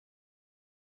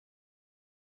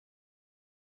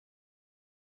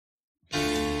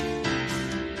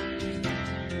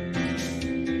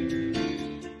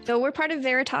So we're part of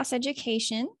Veritas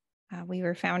Education. We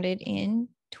were founded in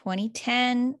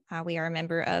 2010. We are a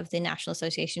member of the National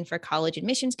Association for College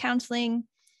Admissions Counseling.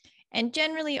 And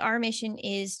generally, our mission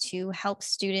is to help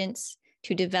students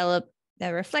to develop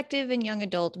the reflective and young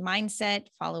adult mindset,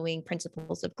 following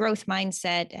principles of growth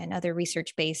mindset and other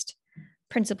research-based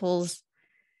principles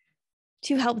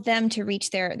to help them to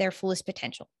reach their fullest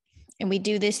potential. And we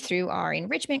do this through our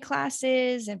enrichment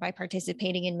classes and by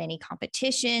participating in many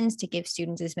competitions to give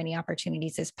students as many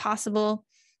opportunities as possible.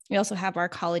 We also have our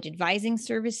college advising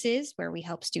services where we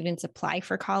help students apply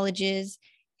for colleges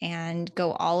and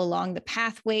go all along the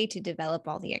pathway to develop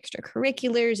all the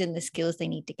extracurriculars and the skills they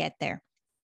need to get there.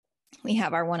 We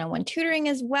have our one-on-one tutoring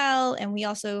as well. And we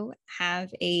also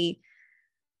have a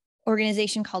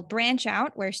organization called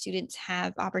BranchOut, where students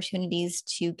have opportunities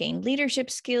to gain leadership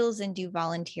skills and do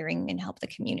volunteering and help the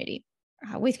community.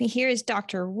 With me here is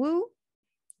Dr. Wu.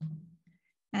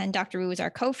 And Dr. Wu is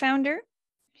our co-founder.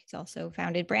 She's also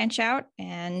founded BranchOut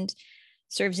and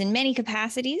serves in many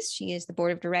capacities. She is the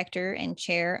board of director and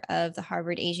chair of the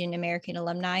Harvard Asian American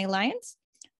Alumni Alliance,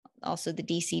 also the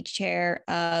DC chair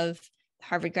of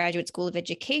Harvard Graduate School of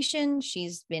Education.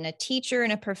 She's been a teacher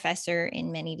and a professor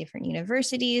in many different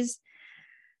universities.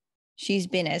 She's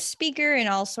been a speaker in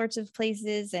all sorts of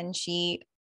places, and she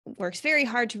works very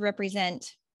hard to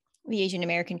represent the Asian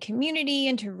American community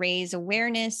and to raise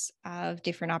awareness of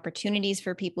different opportunities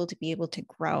for people to be able to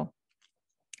grow.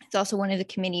 It's also one of the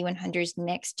Committee 100's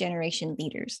Next Generation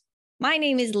Leaders. My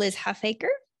name is Liz Huffaker,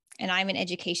 and I'm an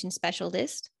education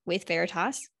specialist with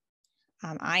Veritas.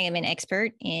 I am an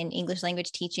expert in English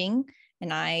language teaching,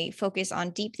 and I focus on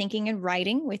deep thinking and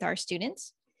writing with our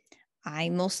students. I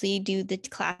mostly do the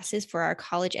classes for our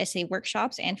college essay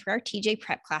workshops and for our TJ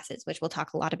prep classes, which we'll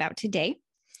talk a lot about today.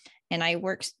 And I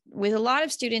work with a lot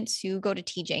of students who go to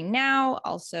TJ now,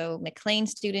 also McLean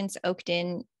students,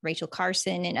 Oakton, Rachel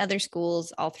Carson, and other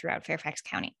schools all throughout Fairfax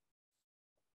County.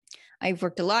 I've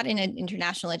worked a lot in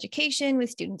international education with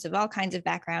students of all kinds of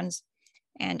backgrounds,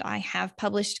 and I have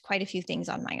published quite a few things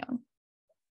on my own.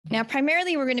 Now,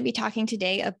 primarily, we're going to be talking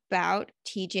today about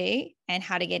TJ and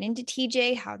how to get into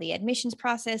TJ, how the admissions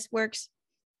process works.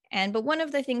 But one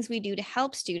of the things we do to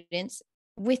help students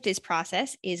with this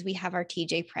process is we have our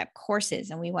TJ prep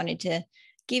courses, and we wanted to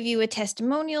give you a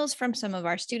testimonials from some of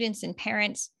our students and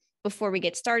parents before we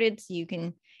get started so you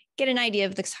can get an idea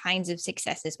of the kinds of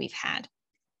successes we've had.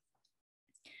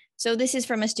 So this is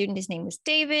from a student. His name was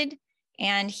David,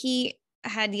 and he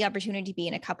had the opportunity to be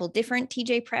in a couple different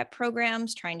TJ prep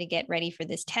programs trying to get ready for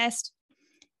this test.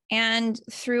 And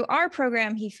through our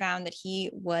program, he found that he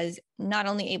was not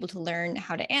only able to learn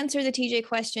how to answer the TJ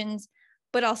questions,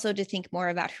 but also to think more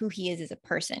about who he is as a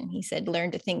person. He said,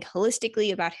 learn to think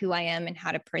holistically about who I am and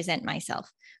how to present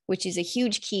myself, which is a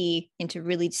huge key into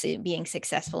really being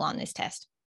successful on this test.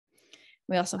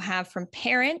 We also have from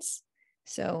parents.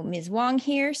 So Ms. Wong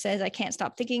here says, I can't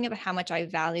stop thinking about how much I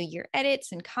value your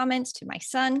edits and comments to my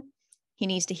son. He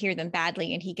needs to hear them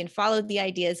badly, and he can follow the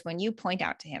ideas when you point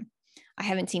out to him. I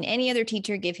haven't seen any other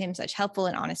teacher give him such helpful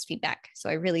and honest feedback, so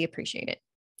I really appreciate it.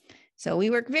 So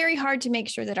we work very hard to make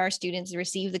sure that our students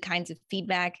receive the kinds of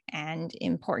feedback and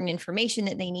important information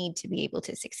that they need to be able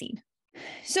to succeed.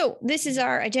 So this is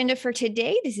our agenda for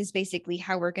today. This is basically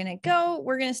how we're going to go.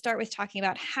 We're going to start with talking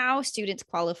about how students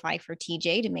qualify for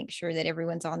TJ to make sure that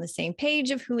everyone's on the same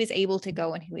page of who is able to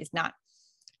go and who is not.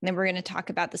 And then we're going to talk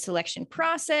about the selection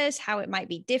process, how it might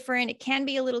be different. It can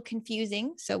be a little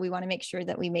confusing, so we want to make sure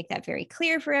that we make that very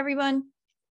clear for everyone.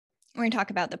 We're going to talk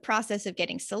about the process of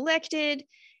getting selected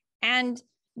and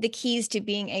the keys to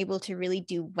being able to really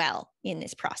do well in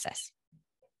this process.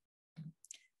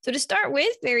 So to start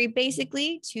with, very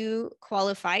basically, to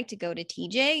qualify to go to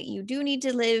TJ, you do need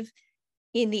to live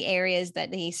in the areas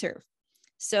that they serve.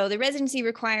 So the residency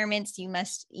requirements, you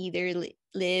must either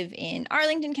live in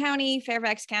Arlington County,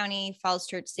 Fairfax County, Falls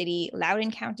Church City,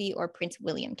 Loudoun County, or Prince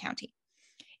William County.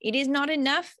 It is not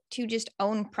enough to just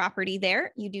own property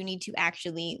there. You do need to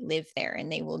actually live there,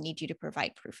 and they will need you to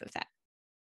provide proof of that.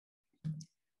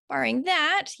 Barring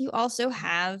that, you also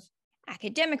have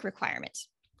academic requirements.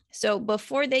 So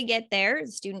before they get there,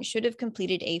 the student should have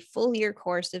completed a full year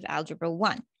course of Algebra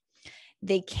 1.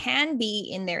 They can be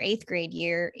in their 8th grade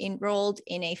year enrolled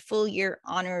in a full year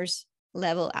honors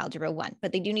level Algebra 1,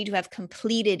 but they do need to have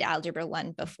completed Algebra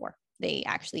 1 before they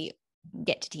actually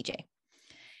get to TJ.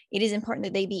 It is important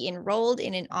that they be enrolled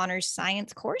in an honors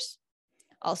science course,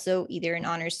 also either an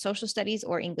honors social studies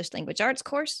or English language arts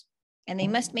course, and they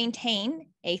must maintain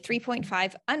a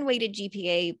 3.5 unweighted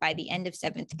GPA by the end of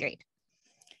 7th grade.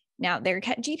 Now, their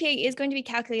GPA is going to be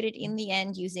calculated in the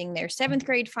end using their 7th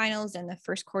grade finals and the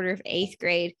first quarter of 8th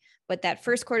grade, but that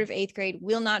first quarter of eighth grade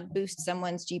will not boost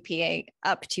someone's GPA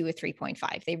up to a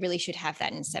 3.5. They really should have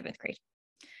that in seventh grade.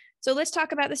 So let's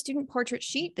talk about the student portrait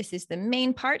sheet. This is the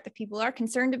main part that people are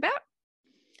concerned about.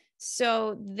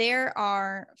 So there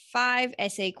are 5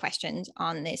 essay questions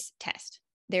on this test.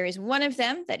 There is one of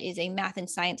them that is a math and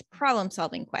science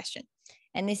problem-solving question.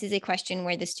 And this is a question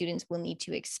where the students will need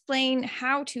to explain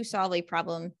how to solve a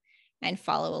problem and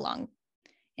follow along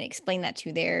and explain that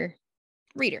to their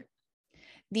reader.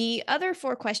 The other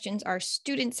 4 questions are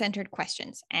student-centered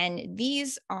questions, and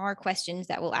these are questions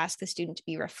that will ask the student to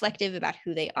be reflective about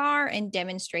who they are and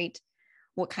demonstrate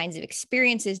what kinds of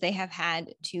experiences they have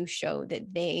had to show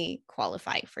that they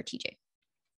qualify for TJ.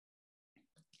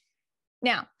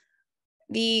 Now,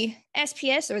 the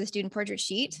SPS, or the student portrait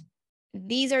sheet,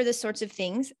 these are the sorts of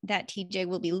things that TJ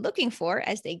will be looking for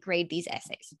as they grade these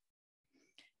essays.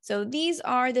 So these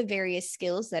are the various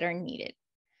skills that are needed.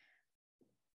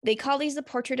 They call these the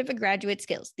portrait of a graduate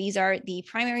skills. These are the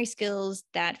primary skills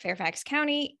that Fairfax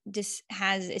County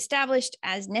has established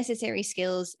as necessary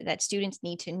skills that students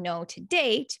need to know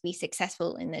today to be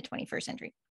successful in the 21st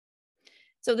century.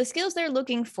 So the skills they're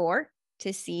looking for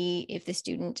to see if the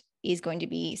student is going to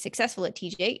be successful at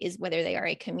TJ is whether they are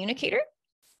a communicator,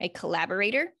 a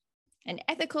collaborator, an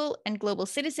ethical and global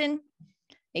citizen,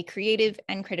 a creative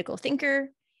and critical thinker,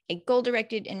 a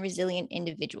goal-directed and resilient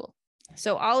individual.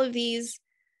 So all of these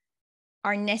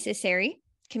are necessary.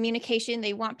 Communication,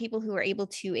 they want people who are able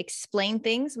to explain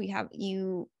things.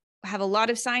 You have a lot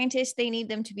of scientists, they need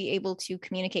them to be able to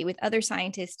communicate with other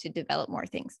scientists to develop more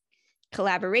things.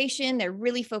 Collaboration, they're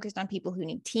really focused on people who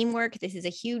need teamwork. This is a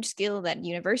huge skill that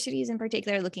universities in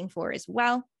particular are looking for as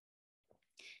well.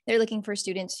 They're looking for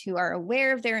students who are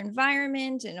aware of their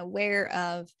environment and aware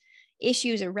of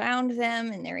issues around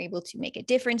them, and they're able to make a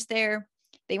difference there.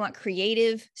 They want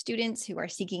creative students who are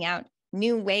seeking out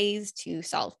new ways to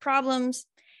solve problems,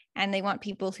 and they want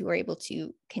people who are able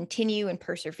to continue and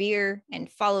persevere and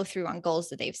follow through on goals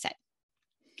that they've set.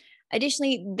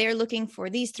 Additionally, they're looking for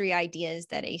these 3 ideas: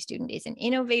 that a student is an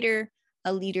innovator,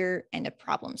 a leader, and a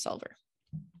problem solver.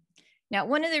 Now,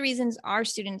 one of the reasons our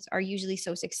students are usually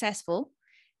so successful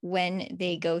when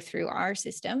they go through our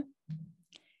system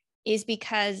is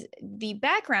because the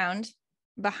background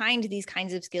behind these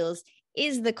kinds of skills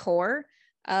is the core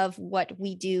of what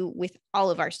we do with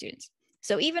all of our students.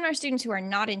 So even our students who are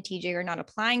not in TJ or not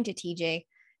applying to TJ,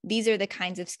 these are the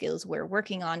kinds of skills we're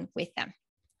working on with them.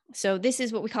 So this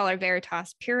is what we call our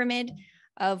Veritas pyramid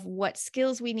of what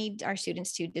skills we need our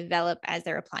students to develop as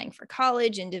they're applying for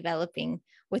college and developing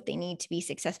what they need to be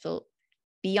successful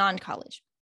beyond college.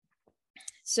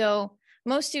 So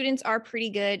most students are pretty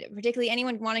good, particularly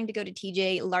anyone wanting to go to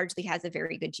TJ largely has a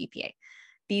very good GPA.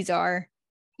 These are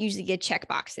usually a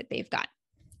checkbox that they've got.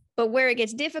 But where it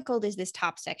gets difficult is this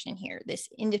top section here, this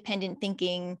independent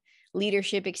thinking,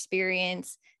 leadership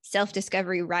experience,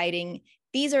 self-discovery writing.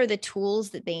 These are the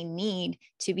tools that they need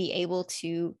to be able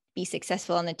to be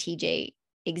successful on the TJ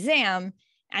exam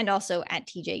and also at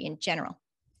TJ in general.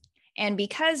 And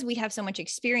because we have so much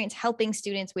experience helping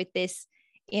students with this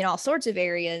in all sorts of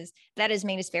areas, that has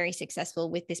made us very successful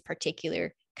with this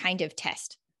particular kind of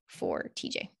test for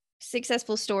TJ.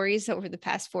 Successful stories over the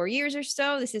past 4 years or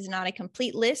so. This is not a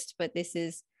complete list, but this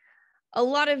is a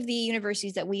lot of the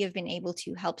universities that we have been able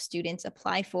to help students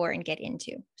apply for and get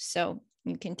into. So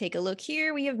you can take a look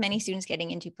here. We have many students getting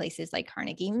into places like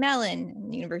Carnegie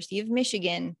Mellon, University of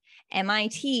Michigan,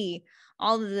 MIT,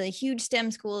 all of the huge STEM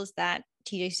schools that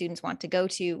TJ students want to go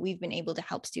to. We've been able to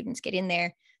help students get in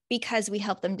there because we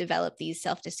help them develop these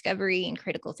self-discovery and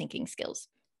critical thinking skills.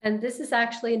 And this is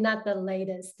actually not the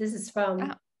latest. This is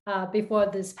from before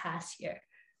this past year.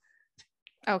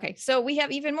 Okay, so we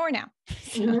have even more now.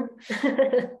 So I'll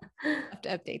have to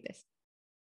update this.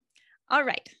 All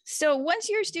right, so once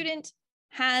your student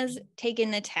has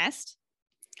taken the test,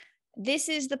 this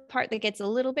is the part that gets a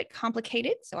little bit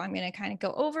complicated. So I'm going to kind of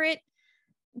go over it.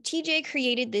 TJ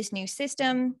created this new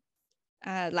system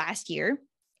last year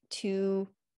to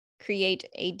create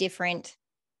a different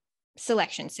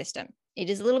selection system.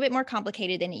 It is a little bit more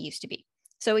complicated than it used to be.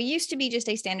 So it used to be just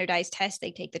a standardized test.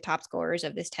 They take the top scorers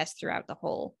of this test throughout the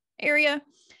whole area.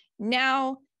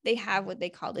 Now they have what they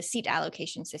call the seat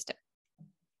allocation system.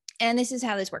 And this is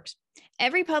how this works.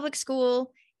 Every public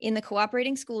school in the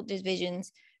cooperating school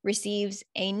divisions receives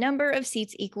a number of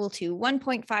seats equal to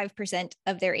 1.5%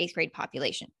 of their 8th grade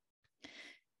population.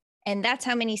 And that's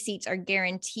how many seats are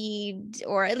guaranteed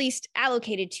or at least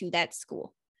allocated to that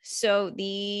school. So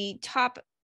the top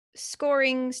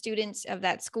scoring students of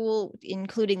that school,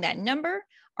 including that number,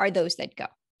 are those that go.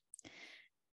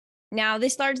 Now,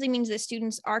 this largely means that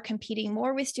students are competing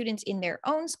more with students in their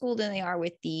own school than they are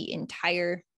with the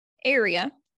entire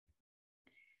area.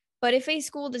 But if a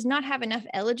school does not have enough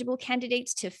eligible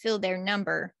candidates to fill their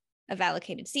number of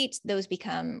allocated seats, those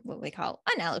become what we call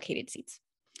unallocated seats.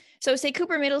 So say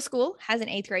Cooper Middle School has an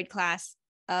 8th grade class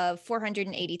of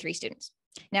 483 students.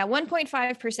 Now,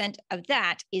 1.5% of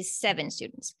that is 7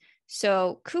 students.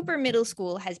 So Cooper Middle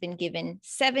School has been given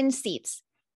 7 seats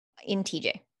in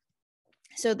TJ.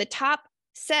 So the top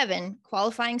 7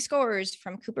 qualifying scorers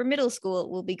from Cooper Middle School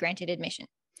will be granted admission.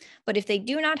 But if they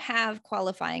do not have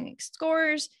qualifying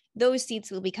scorers, those seats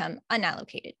will become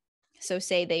unallocated. So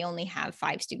say they only have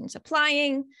 5 students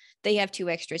applying, they have 2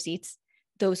 extra seats,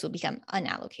 those will become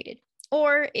unallocated.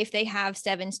 Or if they have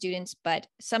 7 students, but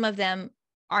some of them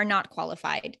are not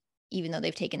qualified, even though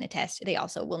they've taken the test, they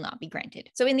also will not be granted.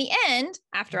 So in the end,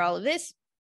 after all of this,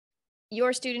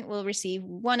 your student will receive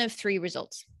one of 3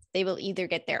 results. They will either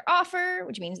get their offer,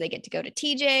 which means they get to go to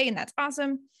TJ, and that's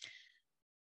awesome.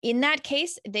 In that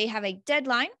case, they have a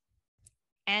deadline,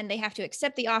 and they have to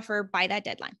accept the offer by that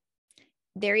deadline.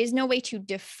 There is no way to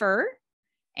defer,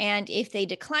 and if they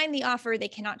decline the offer, they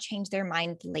cannot change their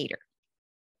mind later.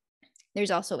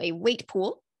 There's also a wait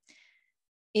pool.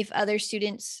 If other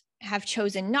students have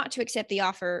chosen not to accept the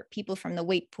offer, people from the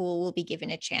wait pool will be given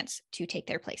a chance to take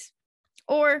their place.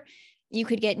 Or you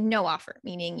could get no offer,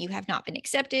 meaning you have not been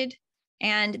accepted,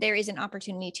 and there is an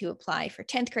opportunity to apply for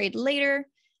 10th grade later.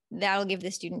 That'll give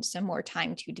the students some more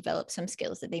time to develop some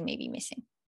skills that they may be missing.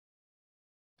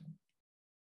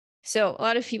 So a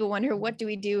lot of people wonder, what do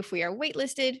we do if we are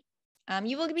waitlisted?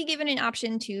 You will be given an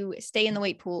option to stay in the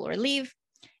wait pool or leave.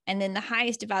 And then the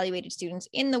highest evaluated students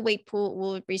in the wait pool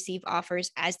will receive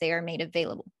offers as they are made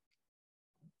available.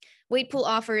 Wait pool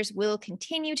offers will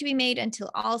continue to be made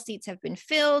until all seats have been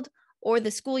filled or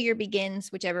the school year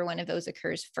begins, whichever one of those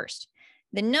occurs first.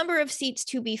 The number of seats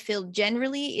to be filled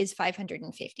generally is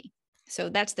 550. So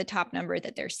that's the top number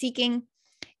that they're seeking.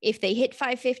 If they hit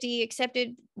 550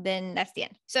 accepted, then that's the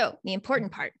end. So the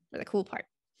important part, or the cool part,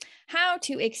 how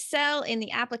to excel in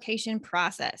the application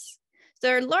process. So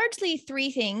there are largely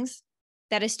 3 things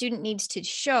that a student needs to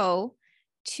show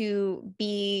to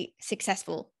be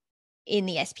successful in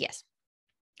the SPS.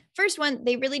 First one,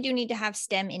 they really do need to have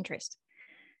STEM interest.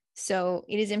 So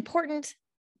it is important.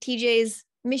 TJ's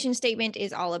mission statement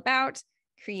is all about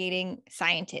creating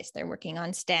scientists. They're working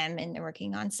on STEM and they're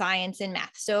working on science and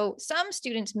math. So some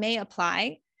students may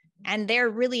apply and they're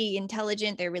really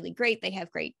intelligent. They're really great. They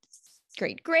have great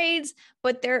grades,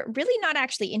 but they're really not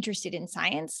actually interested in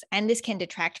science. And this can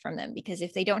detract from them because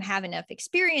if they don't have enough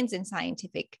experience in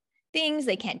scientific things,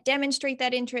 they can't demonstrate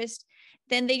that interest,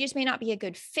 then they just may not be a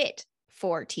good fit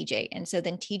for TJ. And so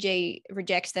then TJ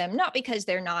rejects them, not because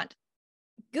they're not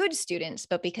good students,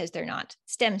 but because they're not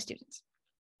STEM students.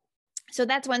 So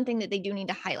that's one thing that they do need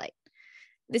to highlight.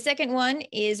 The second one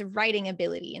is writing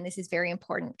ability. And this is very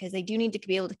important because they do need to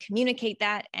be able to communicate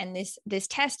that. And this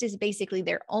test is basically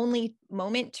their only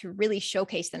moment to really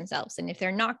showcase themselves. And if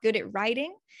they're not good at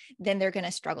writing, then they're going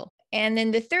to struggle. And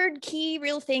then the third key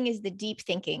real thing is the deep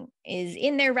thinking. Is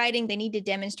in their writing, they need to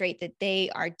demonstrate that they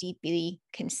are deeply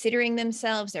considering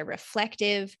themselves, they're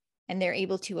reflective, and they're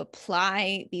able to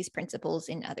apply these principles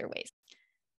in other ways.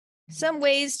 Some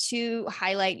ways to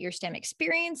highlight your STEM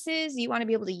experiences, you want to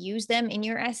be able to use them in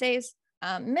your essays.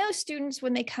 Most students,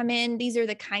 when they come in, these are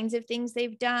the kinds of things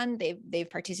they've done. They've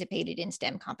participated in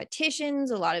STEM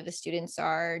competitions. A lot of the students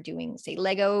are doing, say,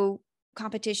 Lego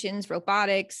competitions,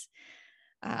 robotics,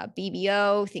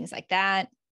 BBO, things like that,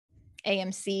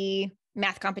 AMC,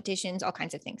 math competitions, all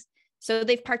kinds of things. So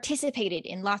they've participated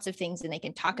in lots of things and they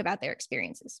can talk about their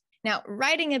experiences. Now,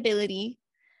 writing ability,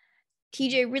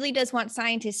 TJ really does want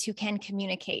scientists who can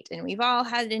communicate. And we've all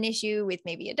had an issue with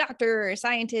maybe a doctor or a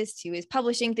scientist who is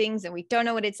publishing things and we don't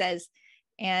know what it says.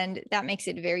 And that makes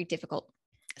it very difficult.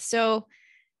 So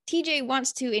TJ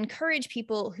wants to encourage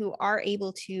people who are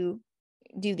able to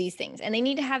do these things. And they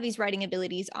need to have these writing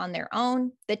abilities on their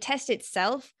own. The test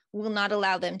itself will not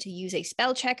allow them to use a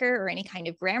spell checker or any kind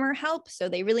of grammar help. So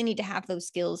they really need to have those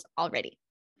skills already.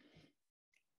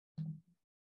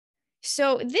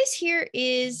 So this here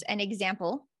is an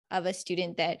example of a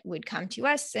student that would come to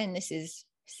us. And this is,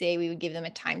 say we would give them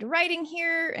a timed writing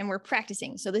here and we're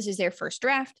practicing. So this is their first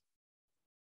draft.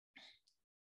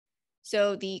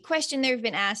 So the question they've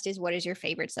been asked is, what is your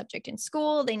favorite subject in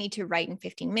school? They need to write in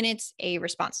 15 minutes a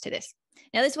response to this.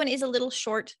 Now this one is a little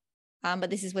short,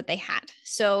 but this is what they had.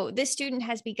 So this student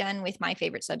has begun with, my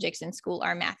favorite subjects in school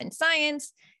are math and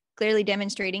science, clearly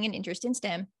demonstrating an interest in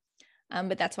STEM.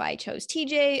 But that's why I chose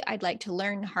TJ. I'd like to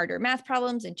learn harder math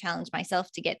problems and challenge myself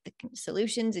to get the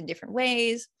solutions in different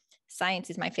ways. Science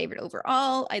is my favorite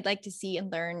overall. I'd like to see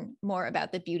and learn more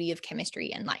about the beauty of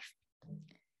chemistry and life.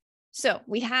 So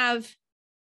we have,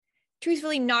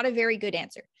 truthfully, not a very good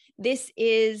answer. This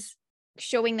is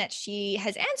showing that she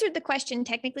has answered the question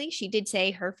technically. She did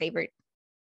say her favorite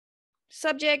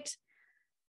subject.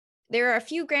 There are a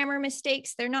few grammar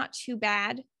mistakes. They're not too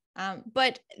bad,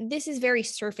 but this is very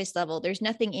surface level. There's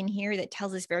nothing in here that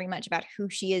tells us very much about who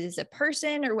she is as a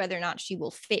person or whether or not she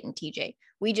will fit in TJ.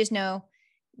 We just know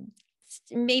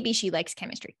maybe she likes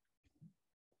chemistry.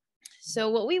 So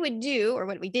what we would do, or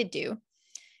what we did do,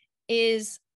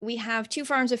 is we have two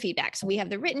forms of feedback. So we have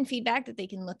the written feedback that they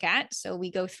can look at. So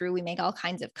we go through, we make all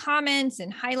kinds of comments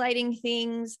and highlighting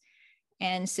things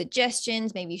and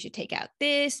suggestions. Maybe you should take out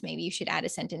this. Maybe you should add a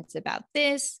sentence about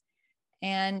this,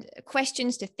 and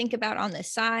questions to think about on the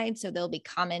side. So there'll be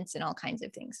comments and all kinds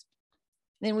of things.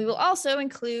 Then we will also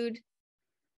include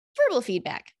verbal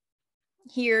feedback.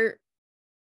 Here,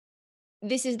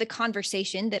 this is the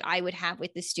conversation that I would have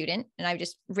with the student, and I've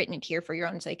just written it here for your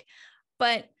own sake.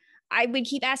 But I would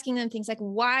keep asking them things like,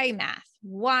 why math?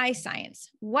 Why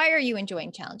science? Why are you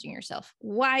enjoying challenging yourself?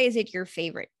 Why is it your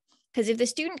favorite? Because if the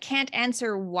student can't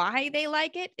answer why they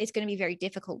like it, it's going to be very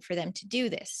difficult for them to do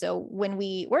this. So when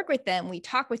we work with them, we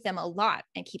talk with them a lot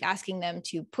and keep asking them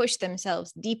to push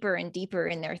themselves deeper and deeper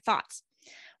in their thoughts.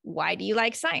 Why do you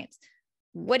like science?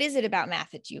 What is it about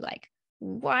math that you like?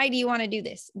 Why do you want to do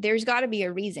this? There's got to be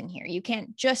a reason here. You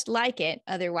can't just like it.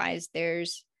 Otherwise,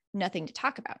 there's nothing to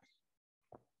talk about.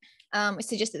 I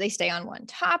suggest that they stay on one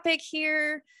topic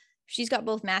here. She's got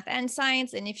both math and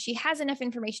science. And if she has enough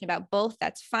information about both,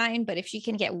 that's fine. But if she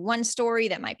can get one story,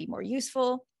 that might be more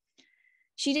useful.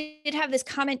 She did have this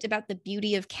comment about the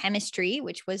beauty of chemistry,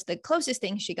 which was the closest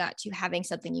thing she got to having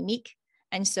something unique.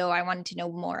 And so I wanted to know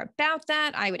more about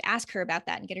that. I would ask her about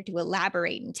that and get her to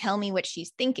elaborate and tell me what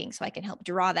she's thinking so I can help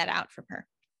draw that out from her.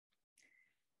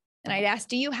 And I'd ask,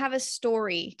 do you have a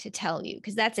story to tell you?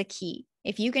 Because that's a key.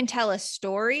 If you can tell a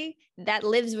story, that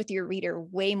lives with your reader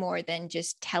way more than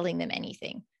just telling them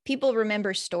anything. People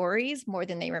remember stories more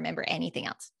than they remember anything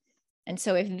else. And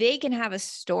so if they can have a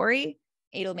story,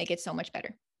 it'll make it so much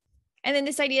better. And then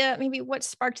this idea, maybe what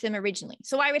sparked them originally.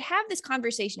 So I would have this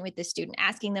conversation with the student,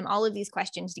 asking them all of these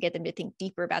questions to get them to think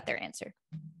deeper about their answer.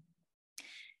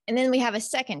 And then we have a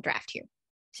second draft here.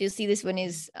 So you'll see this one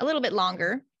is a little bit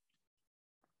longer.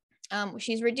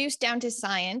 She's reduced down to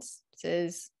science. It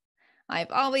says,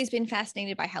 I've always been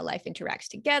fascinated by how life interacts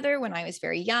together. When I was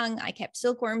very young, I kept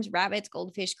silkworms, rabbits,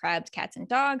 goldfish, crabs, cats, and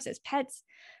dogs as pets.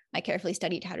 I carefully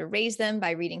studied how to raise them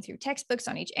by reading through textbooks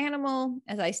on each animal.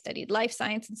 As I studied life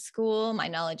science in school, my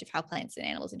knowledge of how plants and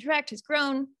animals interact has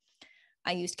grown.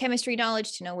 I used chemistry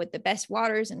knowledge to know what the best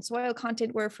waters and soil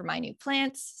content were for my new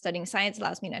plants. Studying science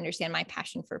allows me to understand my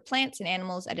passion for plants and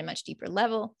animals at a much deeper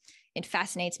level. It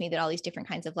fascinates me that all these different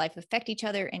kinds of life affect each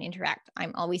other and interact.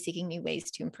 I'm always seeking new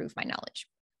ways to improve my knowledge.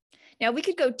 Now, we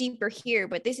could go deeper here,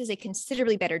 but this is a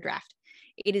considerably better draft.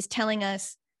 It is telling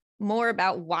us more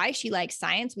about why she likes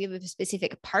science. We have a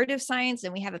specific part of science,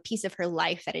 and we have a piece of her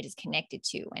life that it is connected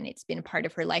to, and it's been a part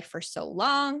of her life for so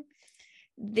long.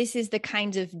 This is the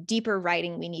kinds of deeper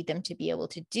writing we need them to be able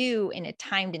to do in a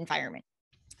timed environment.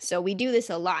 So we do this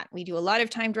a lot. We do a lot of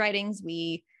timed writings.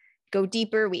 We go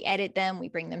deeper, we edit them, we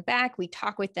bring them back, we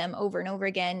talk with them over and over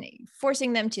again,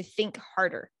 forcing them to think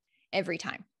harder every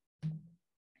time.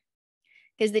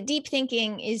 Because the deep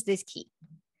thinking is this key.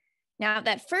 Now,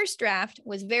 that first draft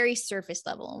was very surface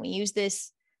level, and we use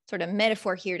this sort of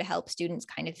metaphor here to help students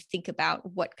kind of think about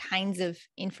what kinds of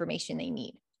information they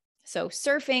need. So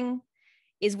surfing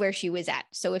is where she was at.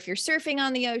 So if you're surfing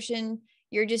on the ocean,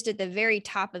 you're just at the very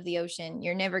top of the ocean.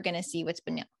 You're never going to see what's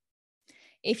beneath.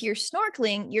 If you're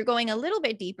snorkeling, you're going a little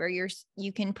bit deeper.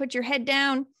 You can put your head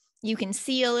down. You can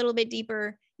see a little bit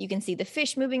deeper. You can see the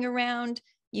fish moving around.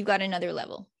 You've got another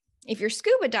level. If you're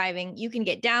scuba diving, you can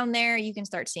get down there. You can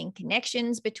start seeing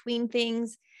connections between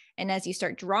things. And as you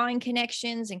start drawing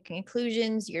connections and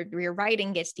conclusions, your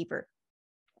writing gets deeper.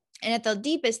 And at the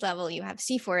deepest level, you have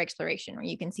seafloor exploration, where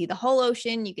you can see the whole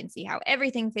ocean. You can see how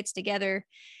everything fits together.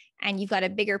 And you've got a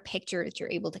bigger picture that you're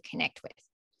able to connect with.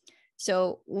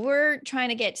 So we're trying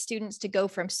to get students to go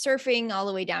from surfing all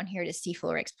the way down here to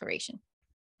seafloor exploration.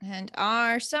 And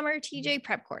our summer TJ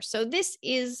prep course. So this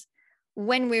is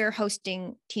when we're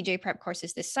hosting TJ prep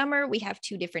courses this summer. We have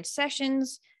 2 different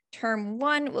sessions. Term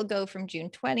 1 will go from June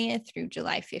 20th through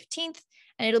July 15th,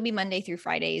 and it'll be Monday through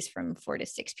Fridays from 4 to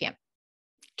 6 p.m.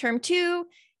 Term 2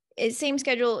 is same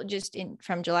schedule, just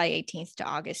from July 18th to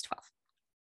August 12th.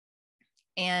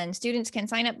 And students can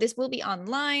sign up. This will be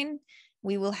online.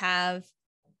 We will have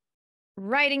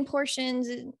writing portions,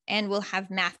 and we'll have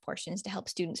math portions to help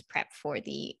students prep for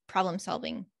the problem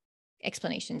solving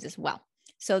explanations as well.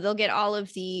 So they'll get all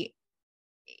of the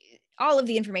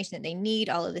information that they need,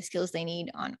 all of the skills they need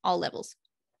on all levels.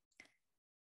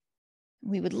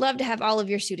 We would love to have all of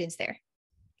your students there.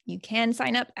 You can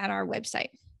sign up at our website.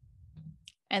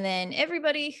 And then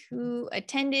everybody who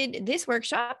attended this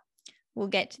workshop will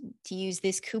get to use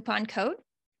this coupon code,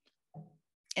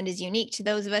 and is unique to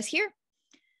those of us here.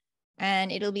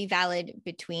 And it'll be valid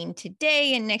between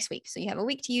today and next week. So you have a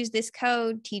week to use this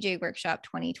code, TJ Workshop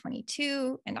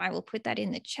 2022, and I will put that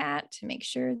in the chat to make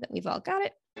sure that we've all got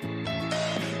it.